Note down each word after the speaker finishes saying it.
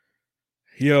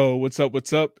Yo, what's up?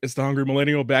 What's up? It's the Hungry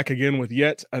Millennial back again with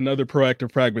yet another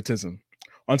Proactive Pragmatism.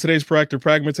 On today's Proactive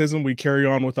Pragmatism, we carry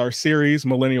on with our series,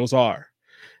 Millennials Are.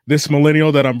 This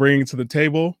millennial that I'm bringing to the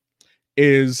table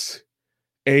is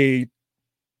a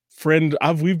friend.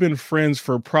 We've been friends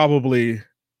for probably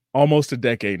almost a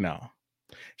decade now.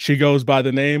 She goes by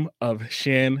the name of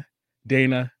Shan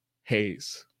Dana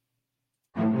Hayes.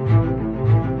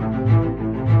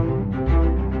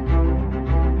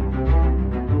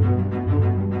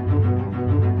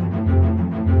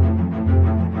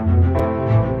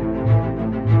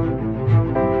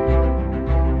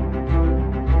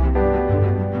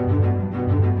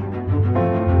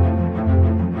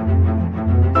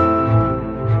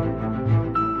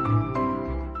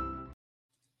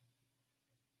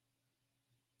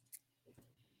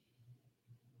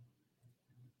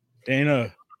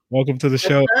 Dana, welcome to the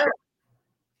show.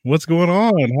 What's going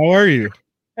on? How are you?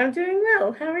 I'm doing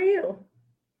well. How are you?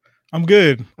 I'm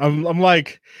good. I'm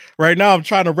like right now I'm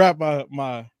trying to wrap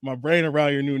my brain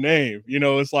around your new name. You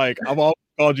know, it's like I've always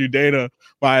called you Dana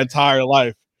my entire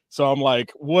life. So I'm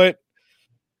like,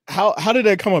 how did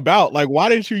that come about? Like, why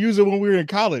didn't you use it when we were in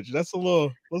college? That's a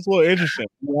little interesting.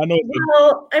 I know.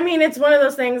 Well, I mean, it's one of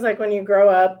those things like when you grow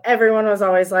up, everyone was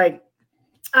always like,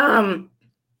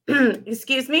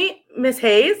 excuse me, Miss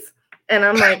Hayes. And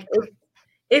I'm like,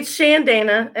 it's Shan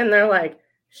Dana. And they're like,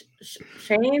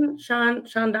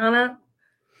 Shandana.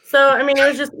 So, I mean, it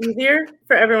was just easier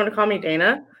for everyone to call me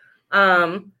Dana.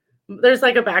 There's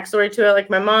like a backstory to it. Like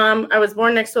my mom, I was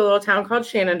born next to a little town called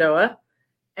Shenandoah.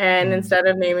 And instead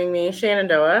of naming me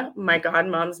Shenandoah, my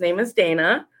godmom's name is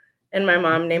Dana. And my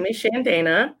mom named me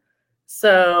Shandana.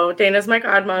 So Dana's my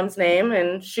godmom's name,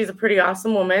 and she's a pretty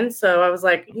awesome woman. So I was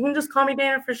like, you can just call me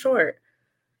Dana for short.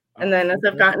 And then as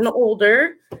I've gotten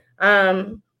older,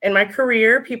 in my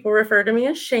career, people refer to me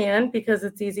as Shan because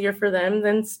it's easier for them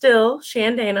than still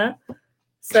Shandana.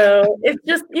 So it's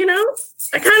just,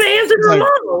 I kind of answered them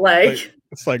all. Like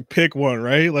it's like pick one,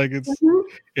 right? Like it's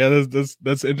yeah,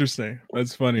 that's interesting.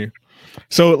 That's funny.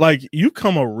 So like you've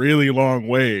come a really long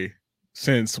way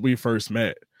since we first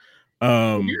met.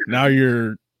 Now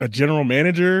you're a general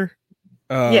manager.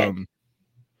 Yeah.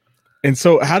 And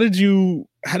so how did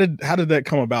that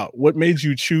come about? What made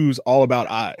you choose All About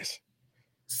Eyes?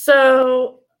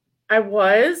 So I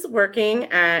was working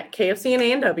at KFC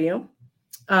and A&W.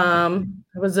 I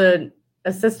was an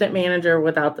assistant manager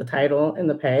without the title and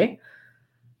the pay.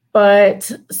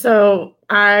 But so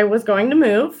I was going to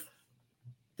move,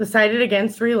 decided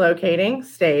against relocating,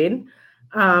 stayed.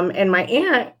 And my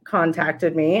aunt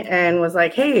contacted me and was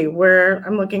like, hey,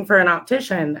 I'm looking for an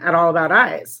optician at All About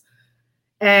Eyes.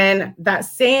 And that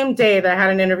same day that I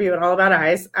had an interview at All About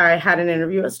Eyes, I had an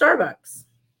interview at Starbucks.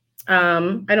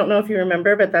 I don't know if you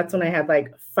remember, but that's when I had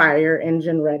like fire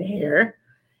engine red hair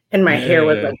and my hair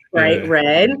was like bright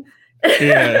red.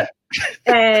 Yeah.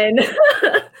 And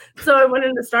so I went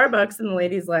into Starbucks and the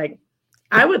lady's like,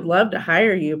 I would love to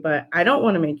hire you, but I don't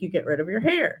want to make you get rid of your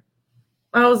hair.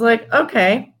 I was like,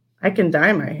 okay, I can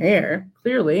dye my hair.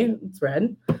 Clearly, it's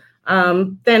red.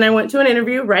 Then I went to an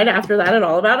interview right after that at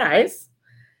All About Eyes.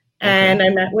 And I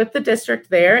met with the district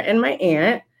there and my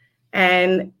aunt.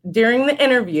 And during the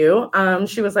interview,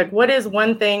 she was like, what is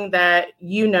one thing that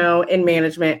in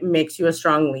management makes you a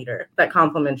strong leader that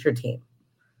complements your team?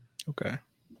 Okay.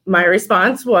 My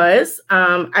response was,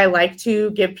 I like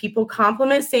to give people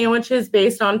compliment sandwiches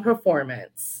based on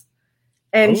performance.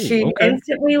 And she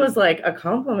instantly was like, a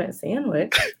compliment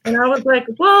sandwich. And I was like,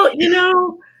 well,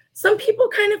 some people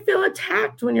kind of feel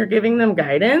attacked when you're giving them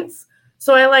guidance.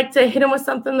 So I like to hit them with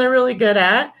something they're really good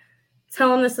at, tell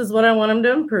them this is what I want them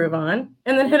to improve on,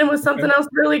 and then hit them with something else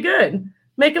really good.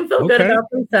 Make them feel good about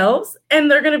themselves.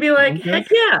 And they're going to be like, heck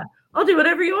yeah, I'll do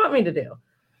whatever you want me to do.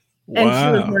 Wow. And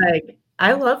she was like,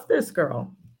 I love this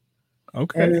girl.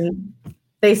 Okay. And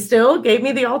they still gave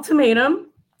me the ultimatum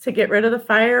to get rid of the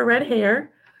fire red hair.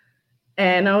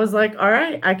 And I was like, all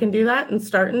right, I can do that and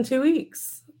start in 2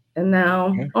 weeks. And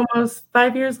now almost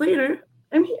 5 years later,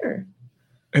 I'm here.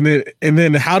 And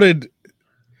then how did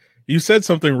you said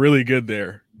something really good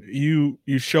there. You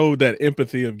showed that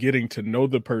empathy of getting to know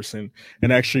the person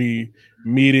and actually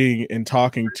meeting and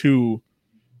talking to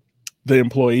the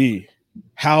employee.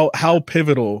 How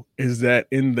pivotal is that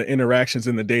in the interactions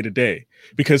in the day-to-day?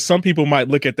 Because some people might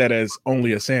look at that as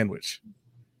only a sandwich.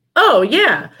 Oh,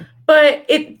 yeah. But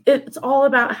it's all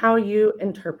about how you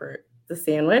interpret the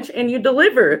sandwich and you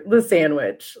deliver the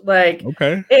sandwich. Like,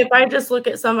 if I just look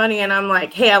at somebody and I'm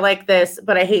like, hey, I like this,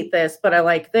 but I hate this, but I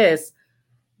like this,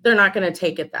 they're not going to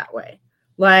take it that way.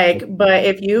 Like, but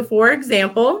if you, for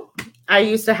example, I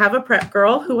used to have a prep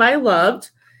girl who I loved,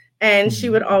 and she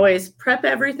would always prep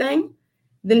everything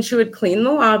Then she would clean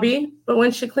the lobby. But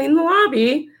when she cleaned the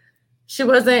lobby, she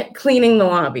wasn't cleaning the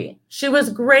lobby. She was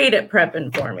great at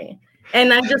prepping for me.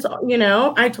 And I just,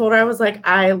 I told her, I was like,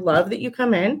 I love that you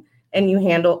come in and you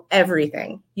handle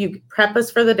everything. You prep us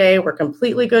for the day. We're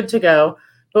completely good to go.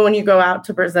 But when you go out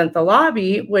to present the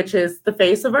lobby, which is the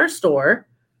face of our store,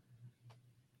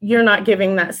 you're not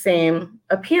giving that same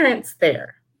appearance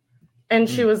there. And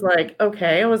she was like,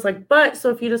 okay. I was like, but so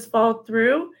if you just follow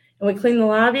through and we clean the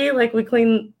lobby, like we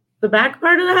clean the back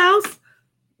part of the house,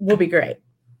 we'll be great.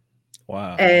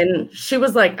 Wow. And she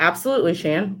was like, absolutely,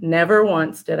 Shan. Never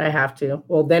once did I have to.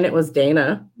 Well, then it was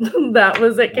Dana. That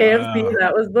was at KFC. Wow.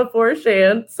 That was before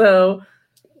Shan. So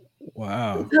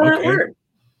wow. That's how that worked.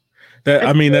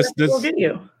 That's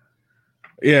video.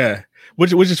 Yeah.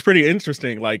 Which is pretty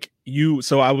interesting. Like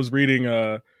so I was reading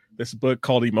this book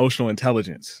called Emotional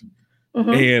Intelligence. Mm-hmm.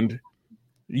 And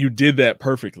you did that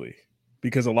perfectly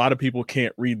because a lot of people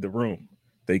can't read the room.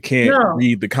 They can't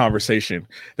read the conversation.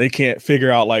 They can't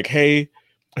figure out like, hey,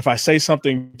 if I say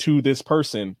something to this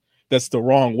person that's the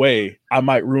wrong way, I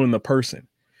might ruin the person.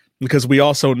 Because we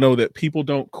also know that people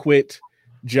don't quit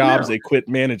jobs, they quit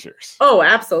managers. Oh,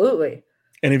 absolutely.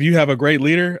 And if you have a great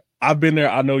leader, I've been there.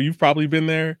 I know you've probably been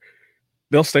there.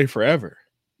 They'll stay forever.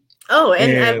 Oh,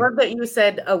 and I love that you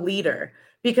said a leader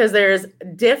because there's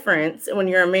difference when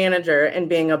you're a manager and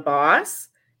being a boss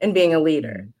and being a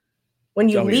leader. When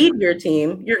you lead your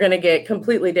team, you're going to get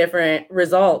completely different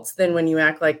results than when you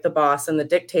act like the boss and the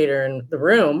dictator in the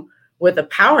room with a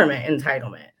empowerment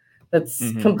entitlement. That's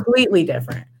completely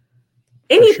different.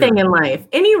 Anything in life,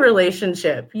 any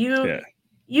relationship,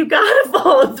 you got to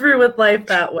follow through with life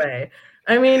that way.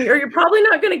 I mean, or you're probably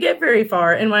not going to get very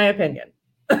far, in my opinion.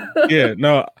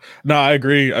 No, I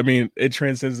agree. I mean, it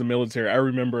transcends the military. I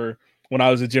remember when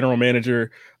I was a general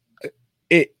manager,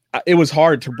 it was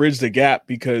hard to bridge the gap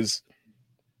because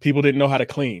people didn't know how to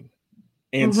clean.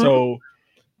 And so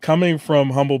coming from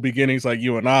humble beginnings like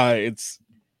you and I,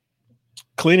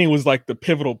 cleaning was like the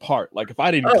pivotal part. Like if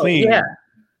I didn't clean,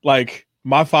 like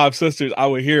my 5 sisters, I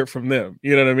would hear it from them.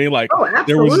 You know what I mean? Like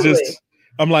there was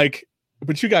I'm like,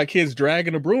 but you got kids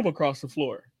dragging a broom across the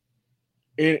floor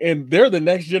and they're the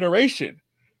next generation.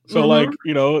 So like,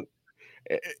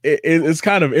 it's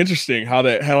kind of interesting how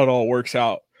it all works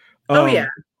out.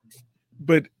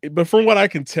 But from what I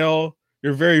can tell,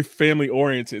 you're very family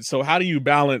oriented. So how do you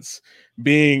balance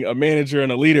being a manager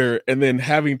and a leader and then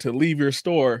having to leave your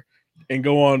store and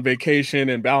go on vacation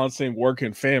and balancing work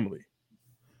and family?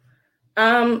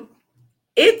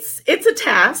 It's a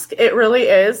task. It really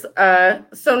is.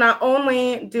 So not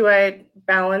only do I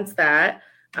balance that,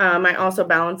 I also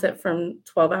balance it from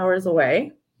 12 hours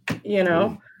away.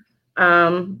 I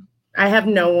have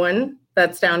no one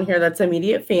that's down here that's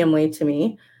immediate family to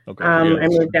me. Okay, I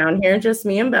moved down here, just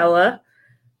me and Bella,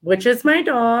 which is my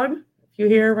dog. If you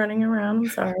hear her running around, I'm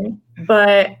sorry.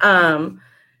 But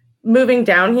moving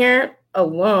down here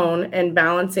alone and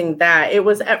balancing that,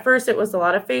 at first it was a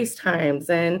lot of FaceTimes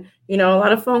and, a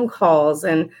lot of phone calls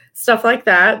and stuff like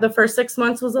that. The first 6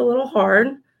 months was a little hard,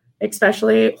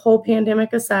 especially whole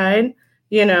pandemic aside,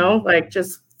 like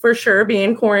just for sure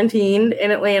being quarantined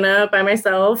in Atlanta by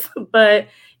myself. But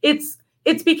it's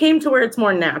became to where it's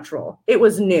more natural. It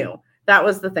was new. That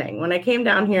was the thing. When I came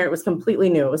down here, it was completely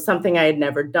new. It was something I had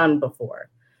never done before.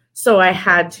 So I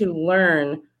had to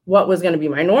learn what was going to be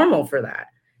my normal for that.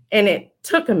 And it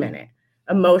took a minute.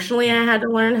 Emotionally, I had to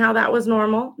learn how that was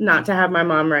normal, not to have my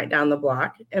mom right down the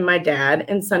block and my dad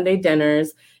and Sunday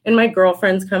dinners and my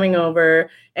girlfriends coming over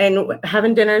and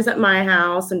having dinners at my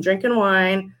house and drinking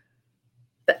wine.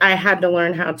 I had to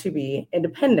learn how to be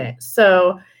independent.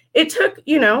 So it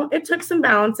took some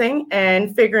balancing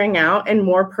and figuring out and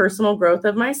more personal growth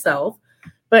of myself.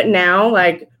 But now,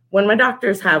 like when my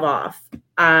doctors have off,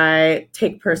 I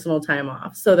take personal time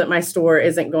off so that my store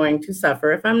isn't going to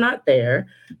suffer if I'm not there.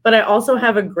 But I also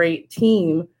have a great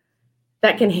team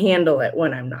that can handle it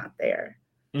when I'm not there.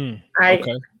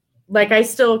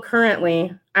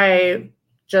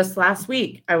 Just last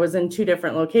week, I was in 2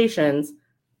 different locations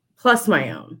plus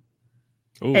my own.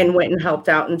 Ooh. And went and helped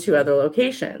out in 2 other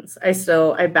locations.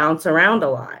 I bounce around a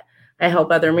lot. I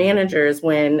help other managers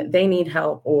when they need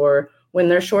help or when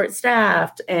they're short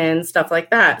staffed and stuff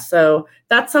like that. So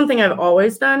that's something I've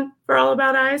always done for All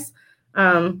About Eyes.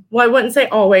 I wouldn't say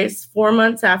always. 4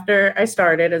 months after I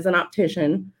started as an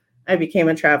optician, I became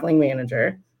a traveling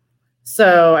manager.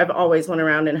 So I've always went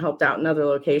around and helped out in other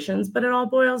locations, but it all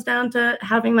boils down to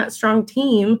having that strong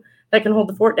team that can hold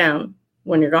the fort down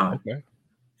when you're gone. Okay.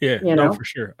 Yeah, no, for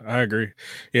sure. I agree.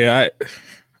 Yeah,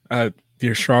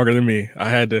 you're stronger than me. I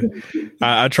had to,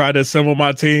 I tried to assemble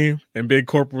my team and Big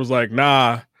Corporate was like,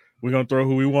 nah, we're gonna throw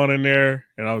who we want in there.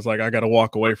 And I was like, I got to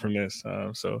walk away from this.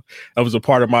 So that was a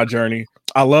part of my journey.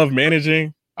 I love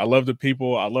managing. I love the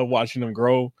people. I love watching them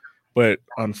grow. But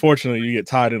unfortunately, you get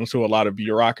tied into a lot of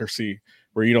bureaucracy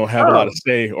where you don't have a lot of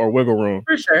say or wiggle room.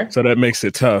 For sure. So that makes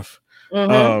it tough.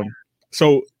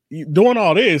 So doing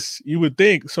all this, you would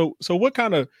think. So what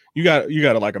kind of you got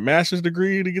like a master's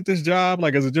degree to get this job,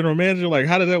 like as a general manager? Like,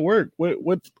 how did that work?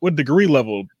 What degree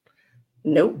level?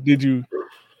 Nope. Did you?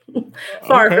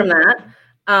 Far from that.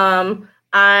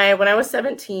 When I was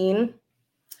 17,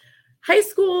 high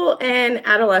school and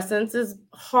adolescence is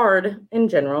hard in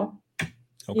general.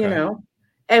 You know,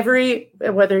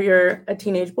 whether you're a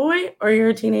teenage boy or you're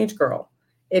a teenage girl,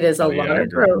 it is a lot of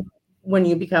growth when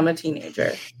you become a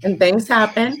teenager, and things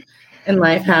happen and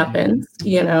life happens,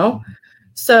 you know.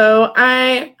 So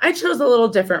I chose a little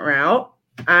different route.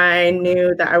 I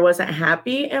knew that I wasn't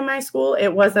happy in my school. It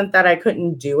wasn't that I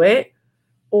couldn't do it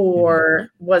or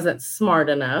wasn't smart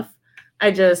enough.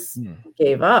 I just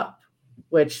gave up,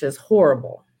 which is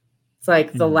horrible. It's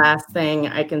like the last thing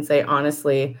I can say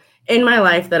honestly in my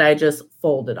life that I just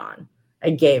folded on. I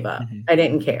gave up. I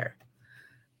didn't care.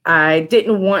 I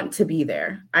didn't want to be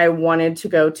there. I wanted to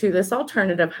go to this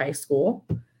alternative high school.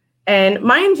 And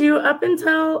mind you, up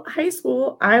until high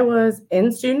school, I was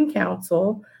in student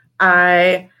council.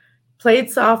 I played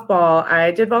softball.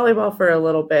 I did volleyball for a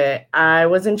little bit. I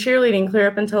was in cheerleading clear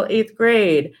up until 8th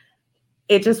grade.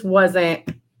 It just wasn't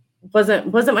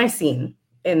my scene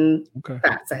in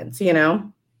that sense, you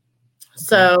know?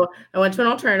 So I went to an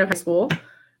alternative high school.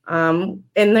 In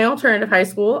the alternative high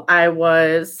school, I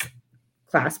was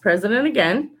class president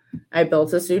again. I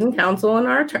built a student council in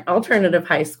our alternative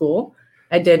high school.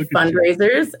 I did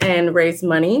fundraisers and raised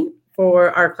money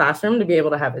for our classroom to be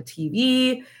able to have a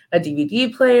TV, a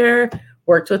DVD player,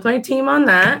 worked with my team on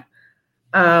that,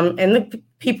 and the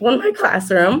people in my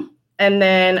classroom. And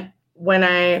then when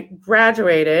I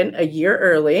graduated a year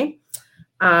early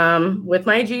with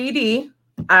my GED,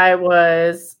 I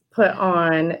was put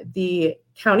on the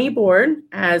county board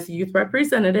as youth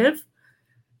representative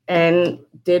and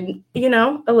did, you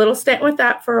know, a little stint with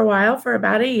that for a while, for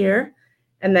about a year.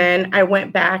 And then I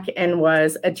went back and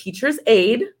was a teacher's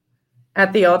aide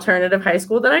at the alternative high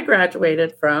school that I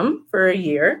graduated from for a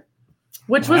year,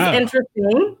 which was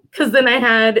interesting because then I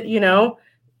had, you know,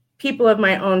 people of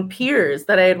my own peers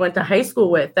that I had went to high school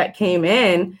with that came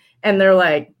in and they're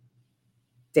like,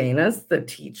 Dana's the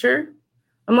teacher?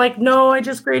 I'm like, no, I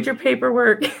just grade your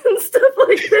paperwork and stuff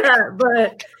like that.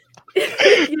 But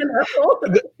you know,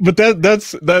 but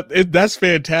that's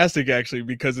fantastic actually,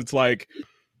 because it's like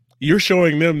you're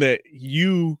showing them that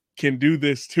you can do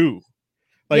this too.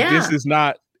 Like this is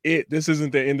not it. This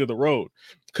isn't the end of the road.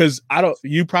 Because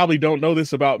you probably don't know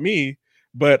this about me,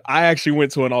 but I actually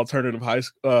went to an alternative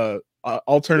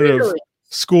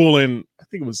school in, I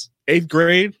think it was 8th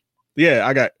grade.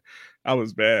 Yeah, I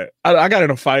was bad. I got in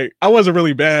a fight. I wasn't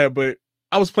really bad, but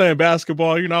I was playing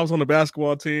basketball. You know, I was on the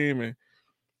basketball team. And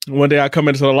one day I come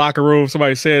into the locker room,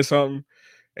 somebody said something,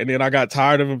 and then I got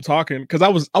tired of him talking because I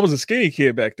was a skinny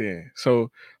kid back then. So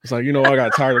it's like, you know, I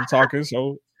got tired of talking.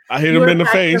 So I hit him in the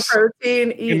face.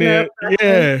 Protein, and then,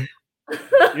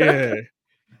 yeah.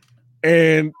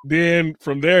 And then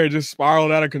from there, it just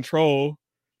spiraled out of control.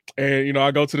 And, you know,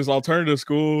 I go to this alternative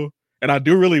school and I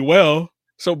do really well.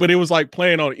 So, but it was like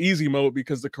playing on easy mode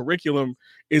because the curriculum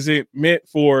isn't meant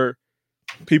for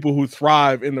people who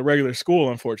thrive in the regular school,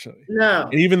 unfortunately. No.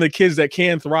 And even the kids that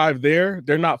can thrive there,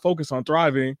 they're not focused on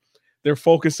thriving. They're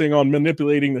focusing on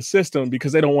manipulating the system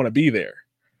because they don't want to be there.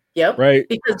 Yep. Right.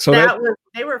 Because so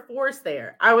they were forced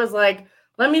there. I was like,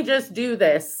 let me just do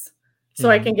this so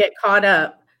I can get caught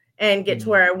up and get to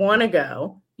where I want to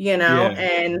go, you know,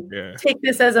 and take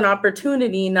this as an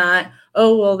opportunity, not,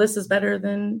 oh, well, this is better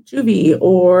than juvie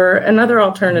or another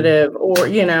alternative, or,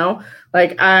 you know,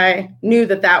 like I knew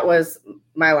that was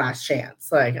my last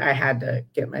chance. Like I had to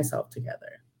get myself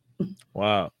together.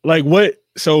 Wow. Like what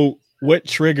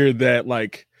triggered that?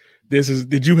 Like,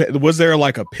 was there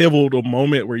like a pivotal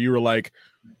moment where you were like,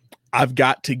 I've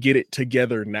got to get it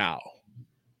together now?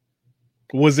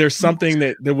 Was there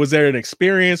something was there an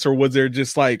experience, or was there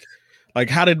just like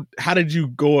how did you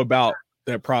go about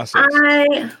that process?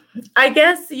 I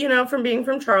guess, you know, from being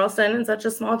from Charleston in such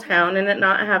a small town and it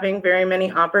not having very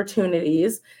many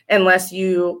opportunities unless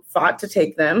you fought to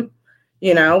take them,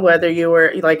 you know, whether you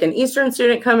were like an Eastern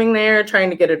student coming there trying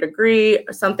to get a degree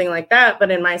or something like that. But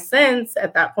in my sense,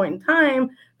 at that point in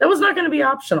time, that was not going to be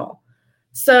optional.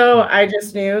 So I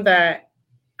just knew that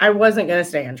I wasn't going to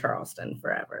stay in Charleston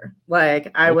forever.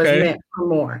 Like I was meant for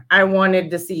more. I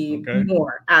wanted to see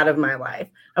more out of my life.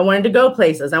 I wanted to go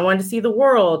places. I wanted to see the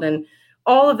world and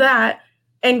all of that.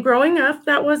 And growing up,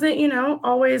 that wasn't,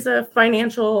 always a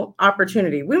financial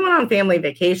opportunity. We went on family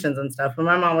vacations and stuff, but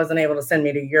my mom wasn't able to send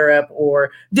me to Europe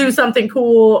or do something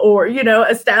cool or,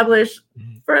 establish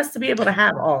for us to be able to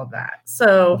have all of that.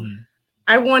 So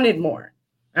I wanted more.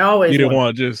 I always you didn't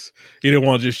want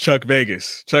just Chuck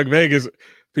Vegas. Chuck Vegas,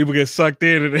 people get sucked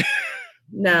in and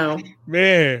no.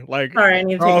 Man, like sorry, I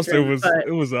need to Charleston take a drink,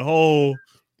 it was a whole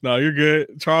no, you're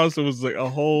good. Charleston was like a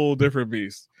whole different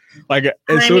beast. Like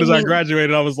as soon as I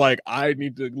graduated, I was like, I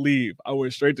need to leave. I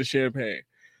went straight to Champaign.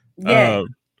 Yeah.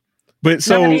 But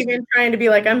so not even trying to be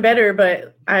like I'm better,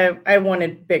 but I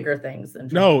wanted bigger things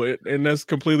than and that's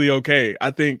completely okay.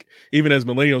 I think even as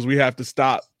millennials, we have to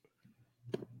stop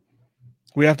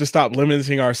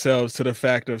limiting ourselves to the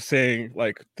fact of saying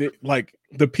like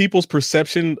the people's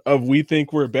perception of we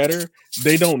think we're better,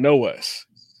 they don't know us.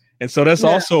 And so that's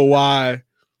also why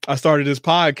I started this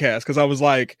podcast, because I was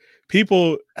like,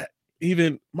 people,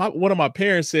 even one of my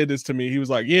parents said this to me. He was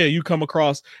like, yeah, you come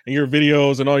across in your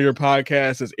videos and all your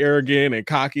podcasts as arrogant and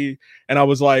cocky. And I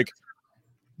was like,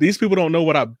 these people don't know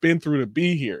what I've been through to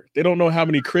be here. They don't know how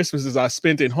many Christmases I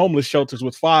spent in homeless shelters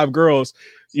with 5 girls,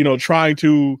 trying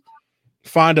to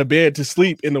find a bed to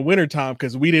sleep in the wintertime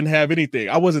because we didn't have anything.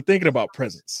 I wasn't thinking about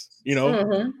presents,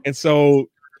 And so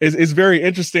it's very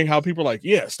interesting how people are like,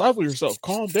 yeah, stifle yourself,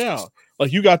 calm down.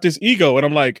 Like you got this ego. And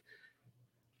I'm like,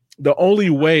 the only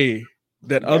way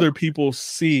that other people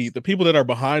see the people that are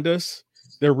behind us,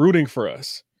 they're rooting for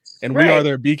us. And we are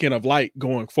their beacon of light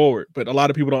going forward. But a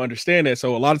lot of people don't understand that.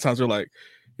 So a lot of times they're like,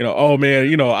 oh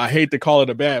man, I hate to call it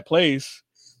a bad place,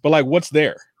 but like what's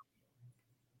there?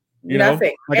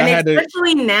 Nothing. Like and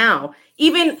especially now,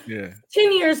 even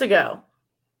 10 years ago,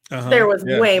 there was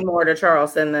way more to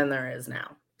Charleston than there is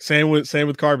now. Same with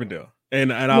Carbondale.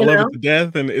 And I love it to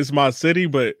death, and it's my city,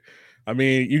 but I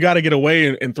mean, you got to get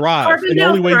away and thrive. Carbondale, and the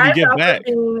only way you get back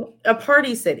a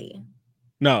party city.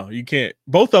 No, you can't.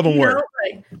 Both of them were.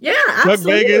 Chuck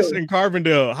Vegas and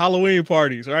Carbondale, Halloween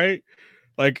parties, right?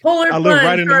 Like Polar I live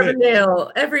right in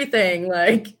Carbondale, everything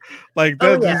like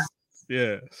that.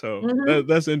 So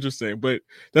that's interesting, but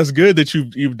that's good that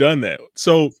you've done that.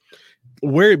 So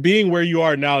where you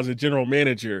are now as a general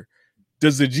manager,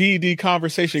 does the GED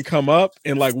conversation come up,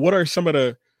 and like what are some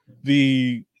of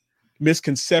the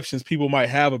misconceptions people might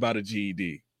have about a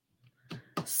GED?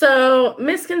 So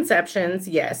misconceptions,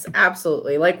 yes,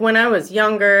 absolutely. Like when I was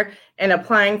younger and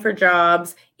applying for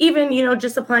jobs, even,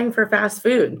 just applying for fast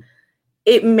food,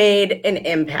 it made an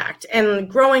impact. And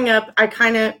growing up,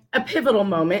 a pivotal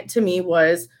moment to me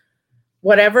was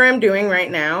whatever I'm doing right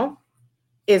now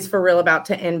is for real about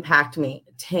to impact me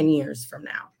 10 years from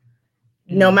now.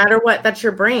 No matter what, that's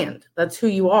your brand. That's who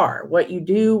you are, what you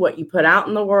do, what you put out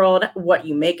in the world, what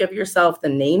you make of yourself, the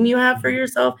name you have for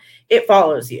yourself, it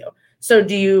follows you. So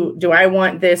do I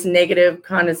want this negative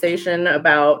connotation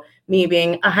about me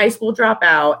being a high school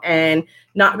dropout and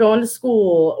not going to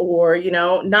school or,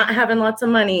 not having lots of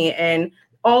money and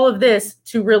all of this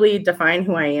to really define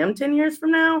who I am 10 years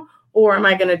from now? Or am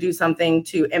I going to do something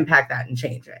to impact that and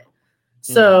change it?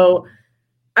 So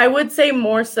I would say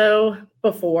more so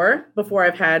before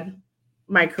I've had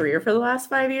my career for the last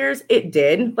 5 years, it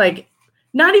did. Like,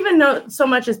 not even so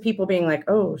much as people being like,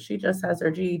 oh, she just has her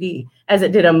GED, as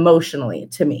it did emotionally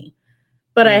to me.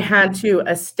 But I had to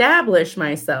establish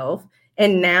myself.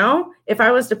 And now, if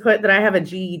I was to put that I have a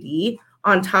GED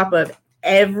on top of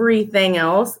everything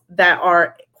else that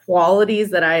are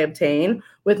qualities that I obtain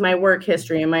with my work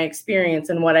history and my experience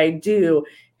and what I do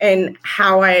and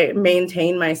how I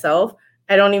maintain myself,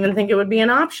 I don't even think it would be an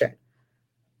option.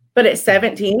 But at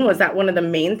 17, was that one of the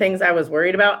main things I was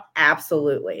worried about?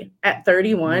 Absolutely. At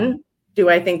 31, do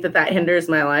I think that hinders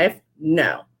my life?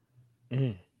 No.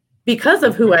 Because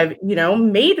of who I've,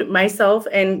 made myself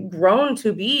and grown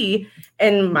to be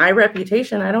and my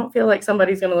reputation, I don't feel like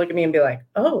somebody's going to look at me and be like,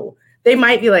 oh, they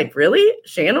might be like, really?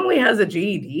 Shan only has a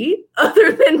GED?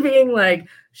 Other than being like,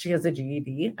 she has a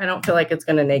GED. I don't feel like it's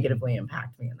going to negatively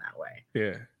impact me in that way.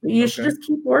 Yeah. You should just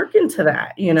keep working to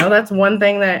that. That's one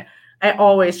thing that I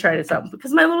always try to tell,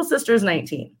 because my little sister is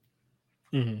 19.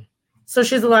 So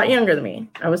she's a lot younger than me.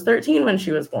 I was 13 when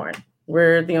she was born.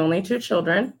 We're the only 2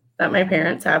 children that my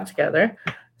parents have together.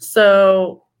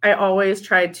 So I always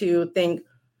try to think,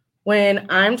 when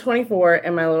I'm 24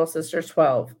 and my little sister's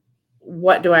 12,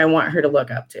 what do I want her to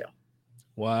look up to?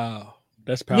 Wow.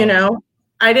 That's powerful.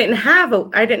 I didn't have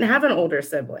an older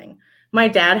sibling. My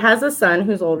dad has a son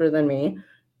who's older than me,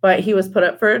 but he was put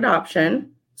up for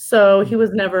adoption. So he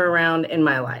was never around in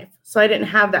my life. So I didn't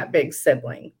have that big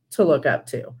sibling to look up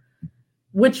to,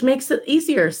 which makes it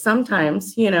easier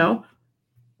sometimes,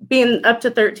 being up to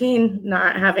 13,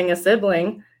 not having a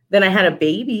sibling, Then I had a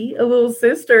baby, a little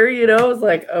sister, you know, I was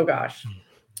like, oh gosh.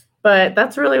 But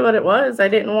that's really what it was. I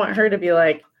didn't want her to be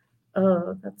like,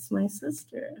 oh, that's my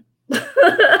sister.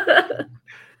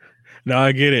 No,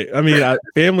 I get it. I mean,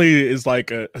 family is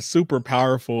like a super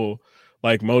powerful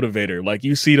like motivator. Like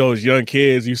you see those young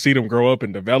kids, you see them grow up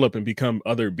and develop and become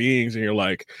other beings, and you're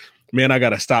like, man, I got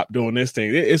to stop doing this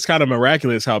thing. It's kind of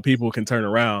miraculous how people can turn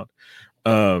around.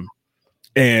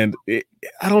 And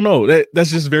I don't know,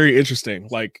 that's just very interesting.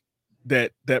 Like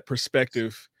that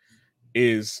perspective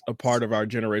is a part of our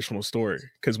generational story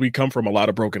because we come from a lot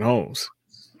of broken homes.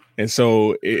 And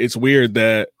so it's weird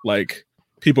that like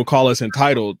people call us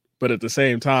entitled, but at the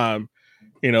same time,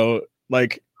 you know,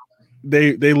 like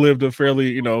they lived a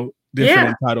fairly, you know,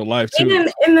 different entitled life too.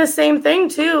 And the same thing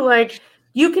too, like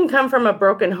you can come from a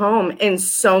broken home in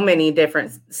so many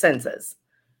different senses.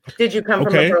 Did you come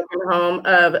from a broken home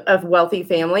of wealthy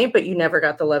family, but you never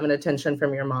got the love and attention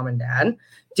from your mom and dad?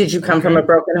 Did you come from a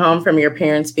broken home from your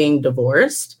parents being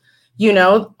divorced? You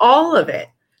know, all of it.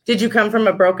 Did you come from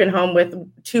a broken home with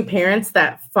two parents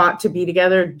that fought to be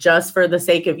together just for the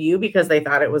sake of you because they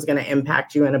thought it was going to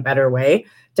impact you in a better way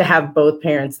to have both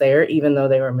parents there, even though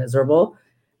they were miserable?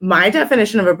 My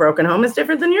definition of a broken home is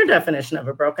different than your definition of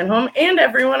a broken home and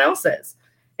everyone else's.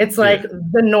 It's like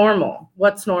the normal.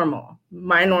 What's normal?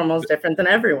 My normal is different than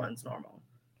everyone's normal.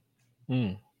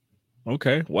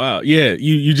 Okay. Wow. Yeah.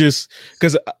 You just,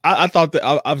 because I thought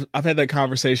that I've had that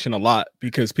conversation a lot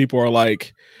because people are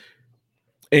like,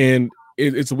 and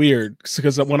it's weird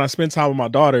because when I spend time with my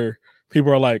daughter,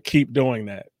 people are like, keep doing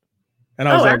that. And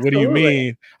I was like, absolutely. What do you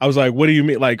mean? I was like, what do you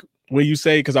mean? Like when you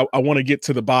say, because I want to get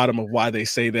to the bottom of why they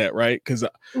say that, right? Because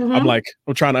I'm like,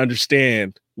 I'm trying to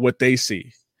understand what they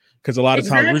see. Because a lot of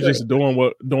times we're just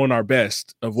doing our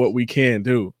best of what we can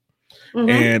do.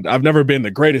 And I've never been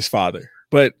the greatest father,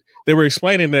 but they were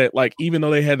explaining that like, even though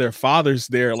they had their fathers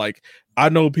there, like I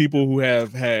know people who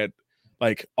have had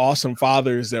like awesome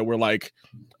fathers that were like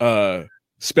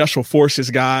special forces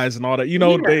guys and all that, you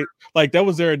know, they like, that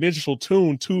was their initial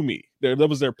tune to me. That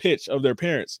was their pitch of their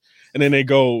parents. And then they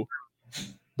go,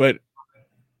 but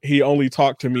he only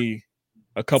talked to me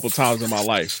a couple times in my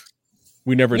life.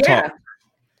 We never talked.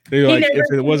 They're like, if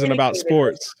it wasn't about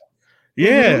sports.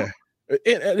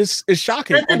 It's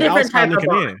shocking. That's a different type of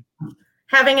bond.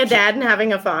 Having a dad and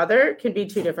having a father can be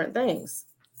two different things.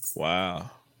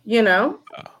 Wow. You know?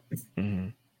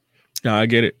 No, I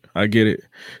get it.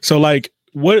 So like,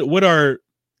 what are,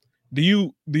 do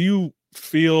you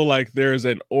feel like there's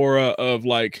an aura of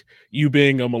like you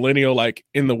being a millennial, like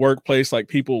in the workplace, like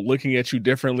people looking at you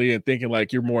differently and thinking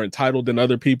like you're more entitled than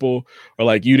other people, or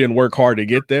like you didn't work hard to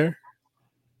get there?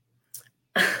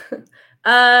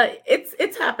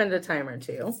 It's happened a time or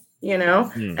two, you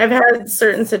know. I've had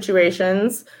certain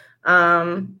situations,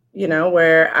 you know,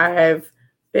 where I've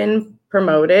been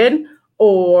promoted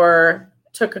or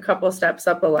took a couple of steps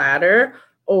up a ladder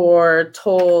or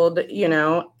told,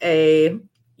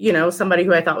 somebody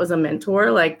who I thought was a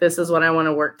mentor, like, this is what I want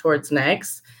to work towards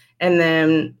next. And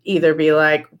then either be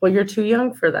like, well, you're too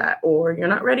young for that, or you're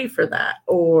not ready for that,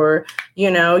 or,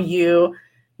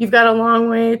 you've got a long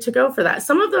way to go for that.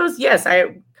 Some of those, yes,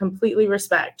 I completely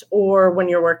respect. Or when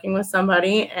you're working with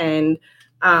somebody and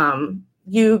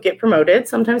you get promoted,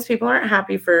 sometimes people aren't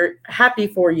happy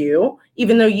for you,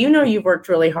 even though you've worked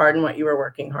really hard and what you were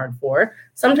working hard for.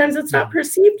 Sometimes it's not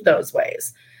perceived those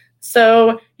ways.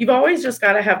 So you've always just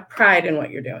got to have pride in what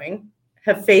you're doing,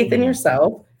 have faith in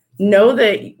yourself, know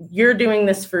that you're doing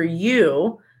this for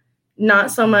you, not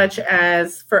so much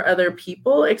as for other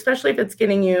people, especially if it's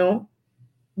getting you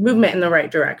movement in the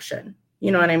right direction.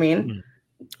 You know what I mean?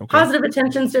 Okay. Positive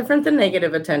attention is different than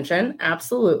negative attention.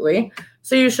 Absolutely.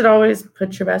 So you should always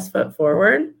put your best foot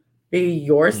forward, be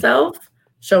yourself,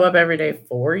 show up every day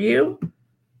for you.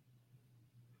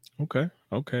 Okay.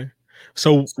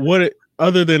 So what,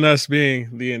 other than us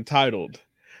being the entitled,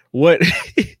 what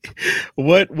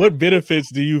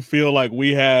benefits do you feel like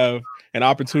we have and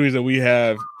opportunities that we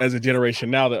have as a generation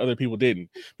now that other people didn't?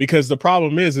 Because the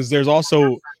problem is there's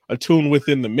also a tune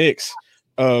within the mix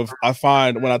of, I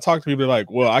find when I talk to people, they're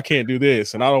like, well, I can't do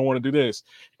this and I don't want to do this.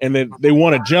 And then they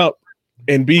want to jump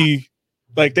and be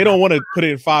like, they don't want to put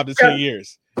in 5 to 10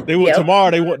 years. They want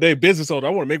tomorrow, they want their business owner.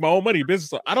 I want to make my own money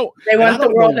business owner. I don't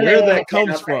know where that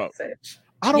comes from.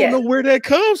 I don't know where that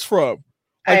comes from.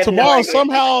 Like tomorrow,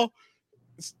 somehow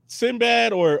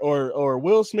Sinbad or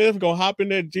Will Smith gonna hop in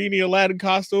that Genie Aladdin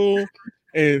costume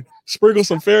and sprinkle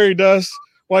some fairy dust.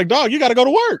 Like, dog, you got to go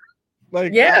to work.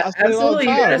 Like, yeah, absolutely. You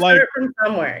gotta start from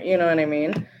somewhere. You know what I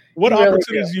mean? What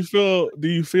opportunities do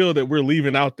you feel that we're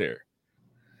leaving out there?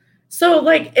 So,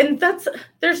 like, and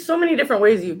there's so many different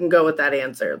ways you can go with that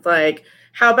answer. Like,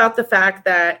 How about the fact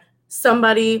that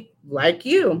somebody like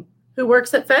you who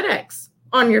works at FedEx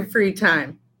on your free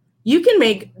time, you can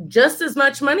make just as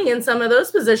much money in some of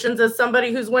those positions as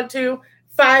somebody who's went to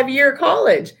 5-year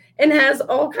college and has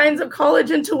all kinds of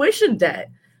college and tuition debt.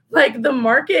 Like the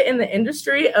market in the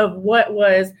industry of what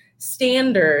was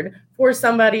standard for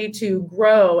somebody to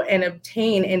grow and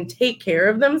obtain and take care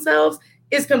of themselves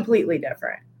is completely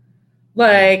different.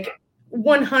 Like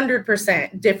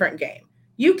 100% different game.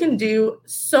 You can do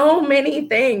so many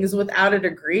things without a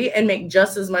degree and make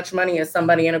just as much money as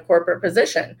somebody in a corporate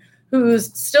position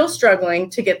who's still struggling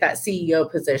to get that CEO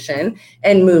position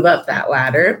and move up that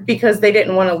ladder because they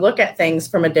didn't want to look at things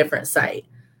from a different site.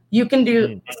 You can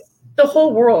do, the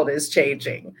whole world is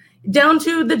changing down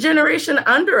to the generation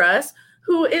under us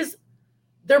who is,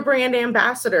 they're brand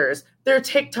ambassadors. They're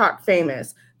TikTok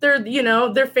famous.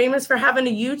 They're famous for having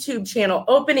a YouTube channel,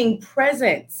 opening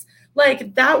presents.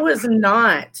 Like that was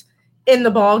not in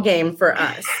the ball game for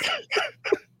us.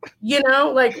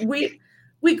 Like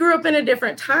we grew up in a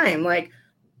different time. Like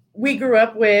we grew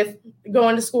up with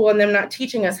going to school and them not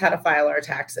teaching us how to file our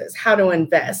taxes, how to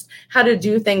invest, how to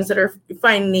do things that are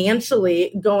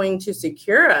financially going to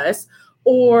secure us,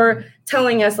 or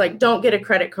telling us like, don't get a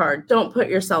credit card, don't put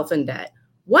yourself in debt.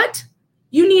 What?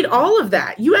 You need all of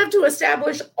that. You have to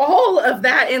establish all of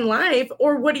that in life,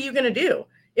 or what are you going to do?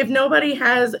 If nobody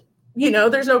has,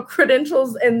 there's no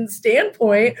credentials and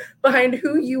standpoint behind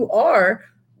who you are,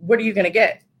 what are you going to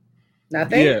get?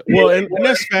 Nothing. Yeah, well, and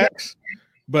that's facts.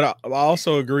 But I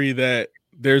also agree that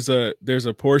there's a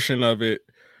portion of it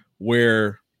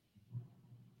where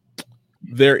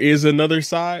there is another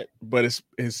side, but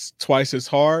it's twice as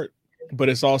hard. But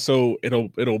it's also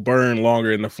it'll burn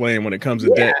longer in the flame when it comes to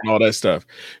debt and all that stuff.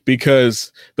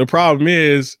 Because the problem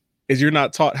is you're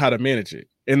not taught how to manage it.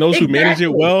 And those who manage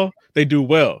it well, they do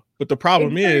well. But the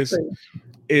problem is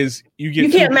you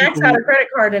can't max out a credit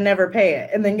card and never pay it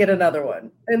and then get another one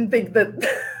and think that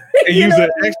and use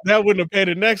that wouldn't have paid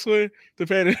the next one to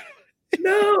pay the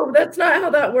No, that's not how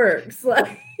that works.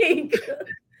 Like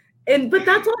but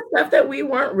that's all stuff that we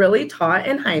weren't really taught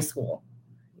in high school.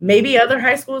 Maybe other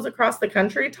high schools across the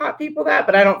country taught people that,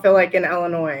 but I don't feel like in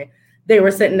Illinois they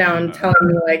were sitting down telling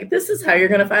me like, this is how you're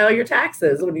going to file your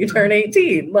taxes when you turn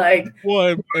 18. Like,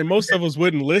 well, and most of us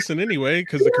wouldn't listen anyway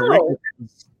because the curriculum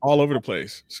is all over the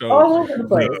place. So all over the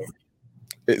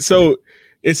place. So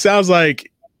it sounds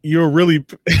like you're really.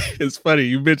 It's funny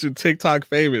you mentioned TikTok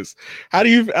famous. How do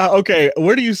you?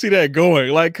 Where do you see that going?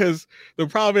 Like, because the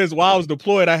problem is, while I was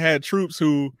deployed, I had troops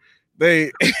who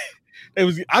I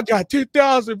got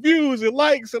 10,000 views and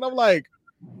likes, and I'm like,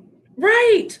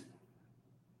 right.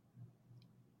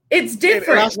 It's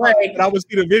different. And I would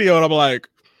see the video, and I'm like,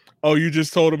 oh, you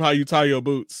just told them how you tie your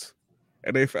boots,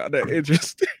 and they found that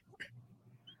interesting.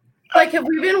 Like, have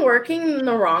we been working in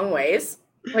the wrong ways?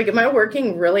 Like, am I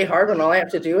working really hard when all I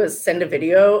have to do is send a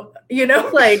video?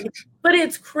 But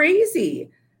it's crazy.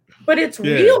 But it's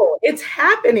real. It's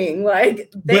happening.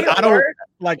 Like,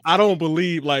 I don't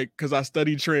believe, because I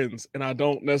study trends, and I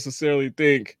don't necessarily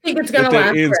think it's gonna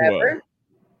last forever. Well.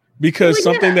 Because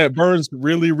something that burns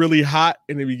really, really hot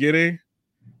in the beginning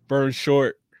burns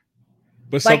short.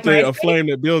 But a flame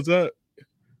that builds up.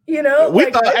 We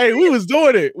thought, we was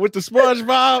doing it with the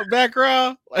SpongeBob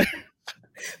background.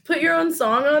 Put your own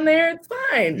song on there. It's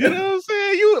fine. You know what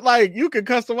I'm saying? You can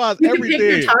customize everything.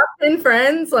 Pick your top 10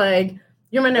 friends. Like,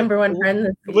 you're my number one friend.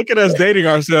 Look at us dating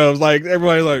ourselves. Like,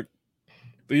 everybody, like,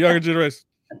 the younger generation.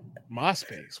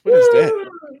 MySpace. What is that?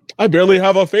 I barely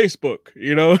have a Facebook,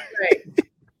 Right.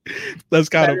 That's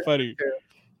kind of funny. True.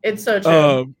 It's so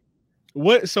true.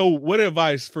 What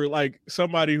advice for like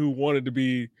somebody who wanted to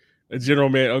be a general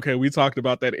man? Okay, we talked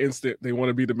about that instant they want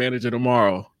to be the manager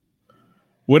tomorrow.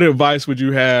 What advice would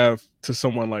you have to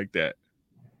someone like that?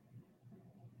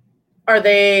 Are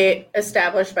they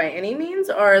established by any means,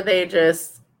 or are they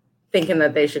just thinking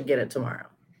that they should get it tomorrow?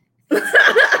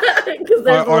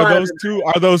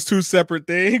 Are those two separate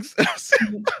things?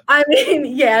 I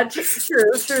mean, yeah, true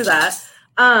that.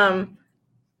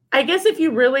 I guess if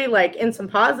you really like in some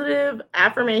positive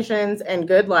affirmations and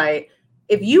good light,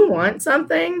 if you want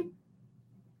something,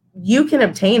 you can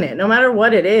obtain it no matter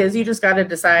what it is. You just got to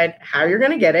decide how you're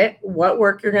going to get it, what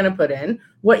work you're going to put in,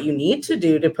 what you need to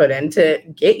do to put in to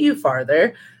get you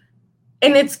farther.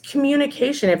 And it's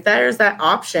communication. If there's that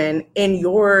option in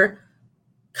your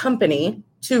company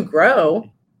to grow,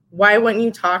 why wouldn't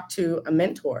you talk to a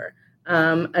mentor,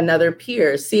 another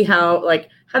peer, see how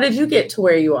did you get to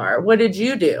where you are? What did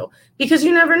you do? Because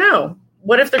you never know.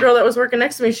 What if the girl that was working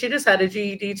next to me, she just had a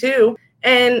GED too,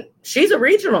 and she's a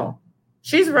regional.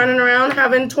 She's running around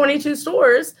having 22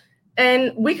 stores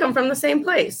And we come from the same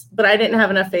place, but I didn't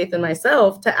have enough faith in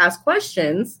myself to ask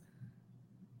questions.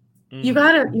 You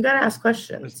gotta ask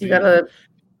questions. You gotta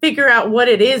figure out what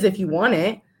it is if you want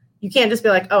it. You can't just be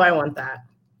like, oh, I want that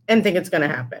and think it's gonna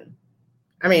happen.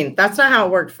 I mean, that's not how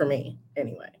it worked for me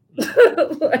anyway.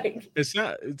 Like, it's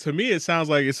not, to me, it sounds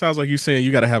like you're saying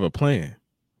you gotta have a plan.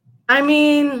 I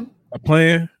mean, a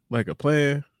plan.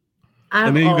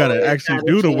 And then you gotta actually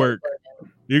do the work.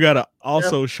 You gotta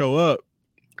also show up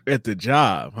at the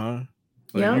job, huh?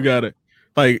 Like you gotta,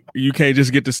 like, you can't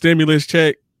just get the stimulus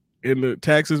check and the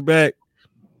taxes back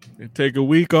and take a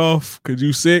week off because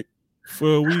you sick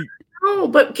for a week. Oh,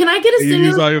 but can I get a stimulus?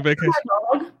 Use all your vacation.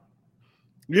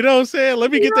 You know what I'm saying?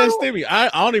 Let me get that stimmy. I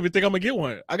don't even think I'm gonna get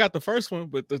one. I got the first one,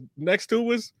 but the next two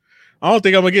was, I don't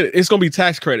think I'm gonna get it. It's gonna be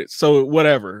tax credits, so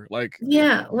whatever. Like,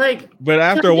 yeah, like. But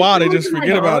after a while, they just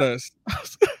forget about us.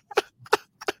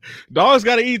 Dogs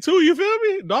got to eat too. You feel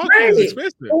me? Dog food is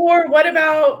expensive. Or what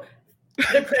about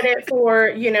the credit for,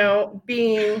 you know,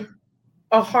 being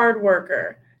a hard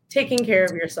worker, taking care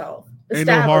of yourself? Ain't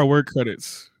no hard work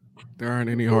credits. There aren't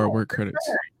any hard work credits.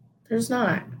 There's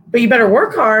not. But you better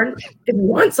work hard if you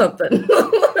want something.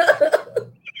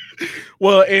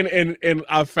 Well, and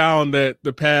I found that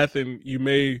the path, and you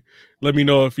may let me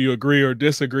know if you agree or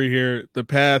disagree here, the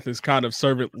path is kind of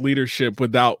servant leadership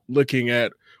without looking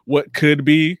at what could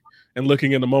be and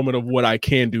looking in the moment of what I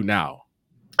can do now.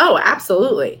 Oh,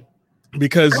 absolutely.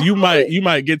 Because you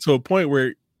might get to a point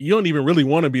where you don't even really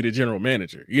want to be the general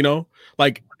manager, you know?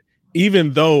 Like,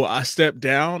 even though I stepped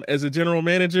down as a general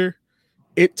manager,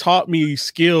 it taught me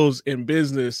skills in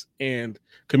business and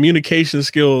communication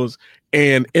skills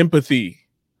and empathy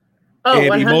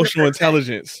and 100%. Emotional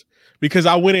intelligence. Because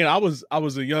I went in, I was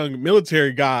a young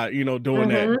military guy, you know, doing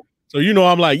that. So, you know,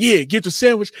 I'm like, yeah, get the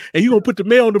sandwich and you're going to put the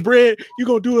mayo on the bread. You're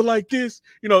going to do it like this.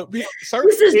 You know, this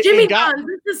is Jimmy John's.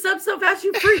 This is Sub So Fast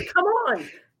You Freak. Come on.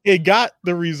 It got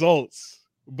the results,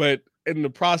 but in the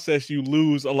process, you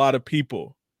lose a lot of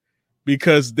people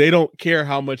because they don't care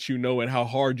how much you know and how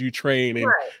hard you train and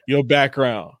your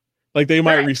background. Like, they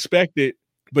might respect it,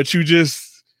 but you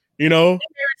just, you know.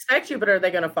 They respect you, but are they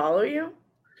going to follow you?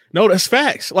 No, that's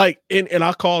facts. Like, and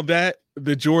I call that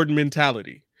the Jordan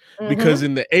mentality. Because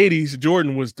in the 80s,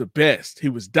 Jordan was the best. He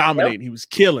was dominating. He was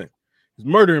killing. He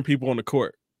was murdering people on the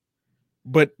court.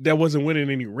 But that wasn't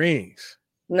winning any rings.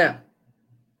 No.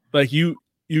 Like, you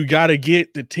got to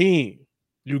get the team.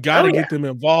 You got to get them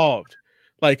involved.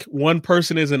 Like, one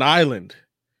person is an island.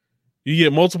 You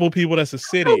get multiple people, that's a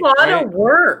city. That's a lot of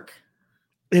work.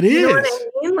 It is. You know what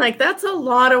I mean? Like, that's a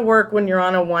lot of work when you're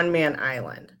on a one-man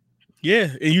island. Yeah,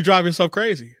 and you drive yourself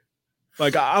crazy.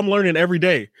 Like, I'm learning every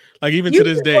day. Like, even to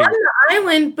this day. You run the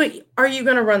island, but are you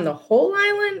going to run the whole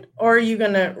island or are you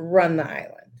going to run the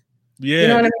island? Yeah. You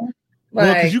know what I mean?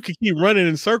 Well, because you can keep running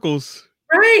in circles.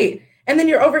 Right. And then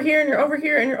you're over here and you're over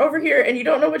here and you're over here and you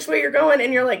don't know which way you're going.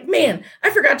 And you're like, man, I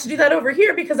forgot to do that over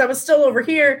here because I was still over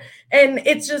here. And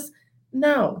it's just,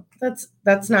 no,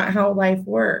 that's not how life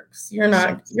works. You're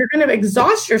going to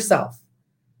exhaust yourself.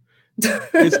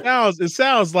 It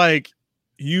sounds like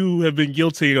you have been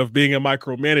guilty of being a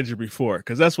micromanager before,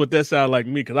 because that's what that sounds like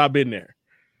to me, because I've been there.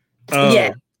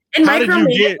 Yeah. And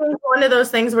micromanaging is one of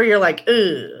those things where you're like,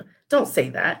 ugh, don't say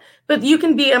that. But you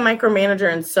can be a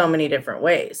micromanager in so many different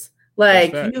ways.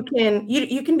 Like, you can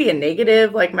be a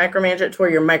negative, like, micromanager to where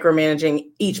you're micromanaging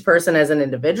each person as an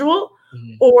individual,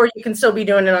 or you can still be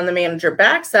doing it on the manager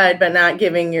backside, but not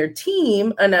giving your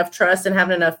team enough trust and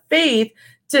having enough faith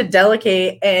to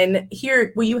delegate. And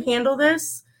here, will you handle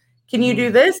this? Can you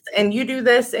do this? And you do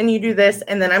this and you do this.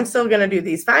 And then I'm still going to do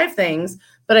these 5 things,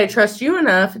 but I trust you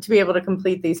enough to be able to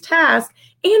complete these tasks.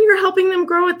 And you're helping them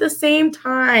grow at the same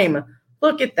time.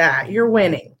 Look at that. You're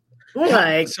winning.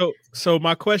 Like, so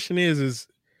my question is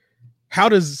how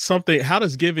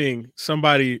does giving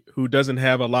somebody who doesn't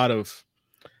have a lot of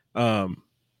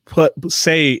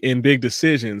say in big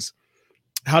decisions,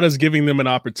 how does giving them an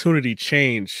opportunity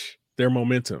change their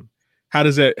momentum? How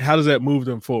does that move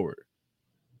them forward?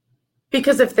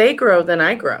 Because if they grow, then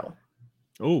I grow.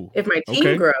 Oh, if my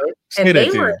team grows and they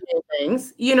learn new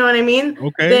things, you know what I mean?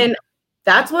 Okay. Then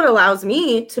that's what allows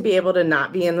me to be able to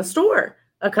not be in the store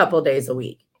a couple of days a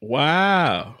week.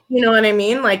 Wow. You know what I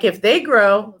mean? Like, if they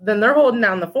grow, then they're holding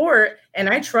down the fort, and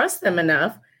I trust them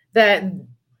enough that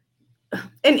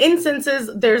in instances,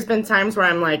 there's been times where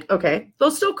I'm like, okay,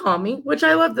 they'll still call me, which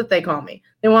I love that they call me.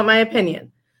 They want my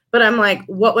opinion. But I'm like,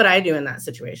 what would I do in that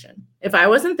situation? If I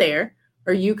wasn't there,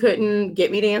 or you couldn't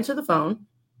get me to answer the phone,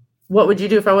 what would you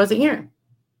do if I wasn't here?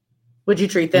 Would you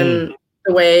treat them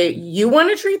the way you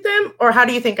want to treat them? Or how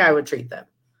do you think I would treat them?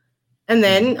 And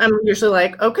then I'm usually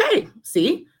like, okay,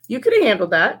 see, you could have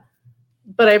handled that.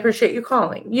 but I appreciate you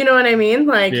calling. You know what I mean?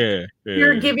 Like Yeah.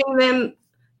 you're giving them,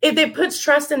 if it puts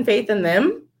trust and faith in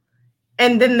them,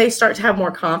 and then they start to have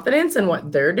more confidence in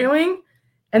what they're doing,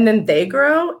 and then they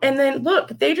grow. And then look,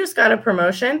 they just got a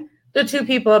promotion. The two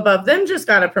people above them just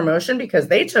got a promotion because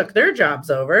they took their jobs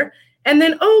over. And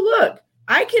then, oh, look,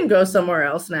 I can go somewhere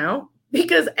else now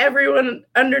because everyone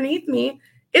underneath me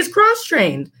is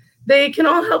cross-trained. They can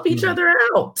all help each other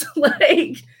out.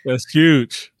 Like, that's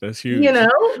huge. That's huge. You know,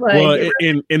 like, well,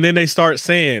 and then they start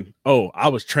saying, "Oh, I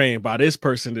was trained by this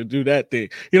person to do that thing."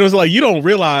 You know, it's like you don't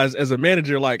realize as a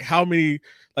manager, like how many,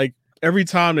 like every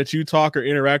time that you talk or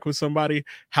interact with somebody,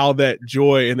 how that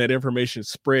joy and that information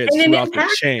spreads throughout the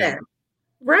chain. Them.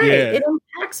 Right. Yeah. It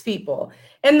impacts people.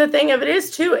 And the thing of it is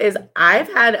too, is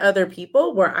I've had other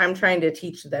people where I'm trying to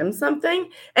teach them something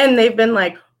and they've been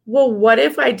like, well, what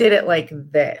if I did it like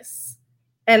this?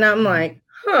 And I'm like,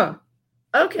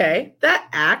 okay, that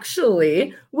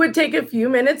actually would take a few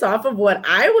minutes off of what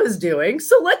I was doing.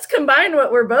 So let's combine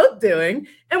what we're both doing.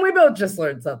 And we both just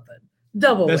learned something.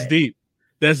 Double That's win. Deep.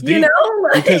 That's deep. You know,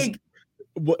 like, because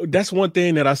that's one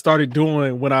thing that I started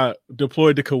doing when I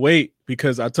deployed to Kuwait,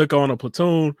 because I took on a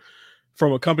platoon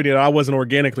from a company that I wasn't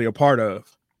organically a part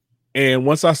of. And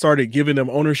once I started giving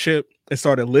them ownership and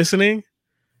started listening,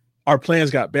 our plans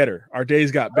got better. Our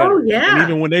days got better. Oh, yeah. And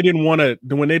even when they didn't want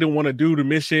to do the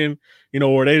mission, you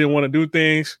know, or they didn't want to do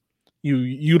things, you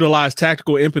utilize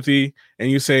tactical empathy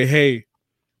and you say, hey,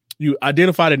 you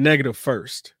identify the negative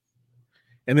first.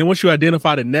 And then once you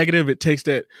identify the negative, it takes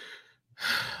that,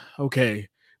 okay,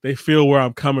 they feel where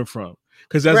I'm coming from.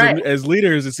 Because as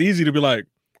leaders, it's easy to be like,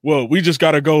 well, we just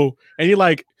got to go. And you're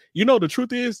like, you know, the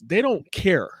truth is they don't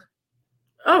care.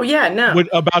 Oh, yeah, no.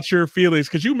 About your feelings,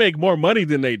 because you make more money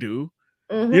than they do.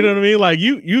 Mm-hmm. You know what I mean? Like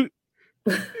you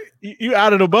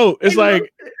out of the boat. It's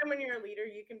like when you're a leader,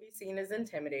 you can be seen as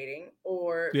intimidating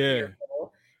or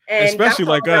fearful. And especially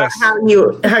like us. How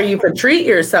you portray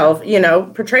yourself, you know,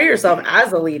 portray yourself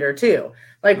as a leader too.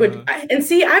 Like and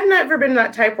see, I've never been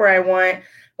that type where I want,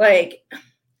 like,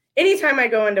 anytime I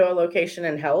go into a location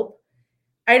and help,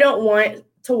 I don't want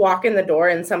to walk in the door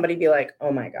and somebody be like,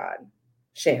 oh my God,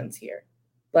 Shan's here.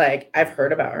 Like, I've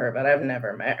heard about her, but I've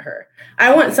never met her.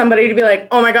 I want somebody to be like,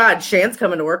 oh my God, Shan's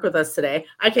coming to work with us today.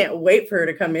 I can't wait for her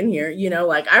to come in here. You know,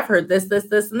 like, I've heard this,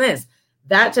 and this.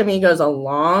 That to me goes a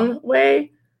long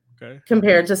way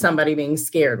compared to somebody being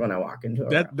scared when I walk into a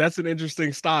room. That's an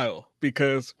interesting style,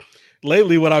 because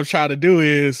lately what I've tried to do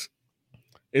is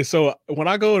so when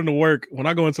I go into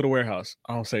the warehouse,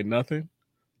 I don't say nothing.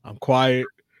 I'm quiet.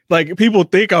 Like, people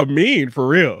think I'm mean for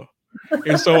real.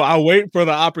 And so I wait for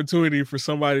the opportunity for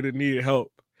somebody to need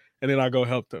help, and then I go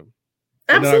help them.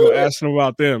 And then I go ask them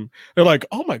about them. They're like,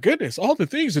 oh my goodness, all the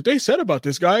things that they said about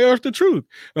this guy are the truth.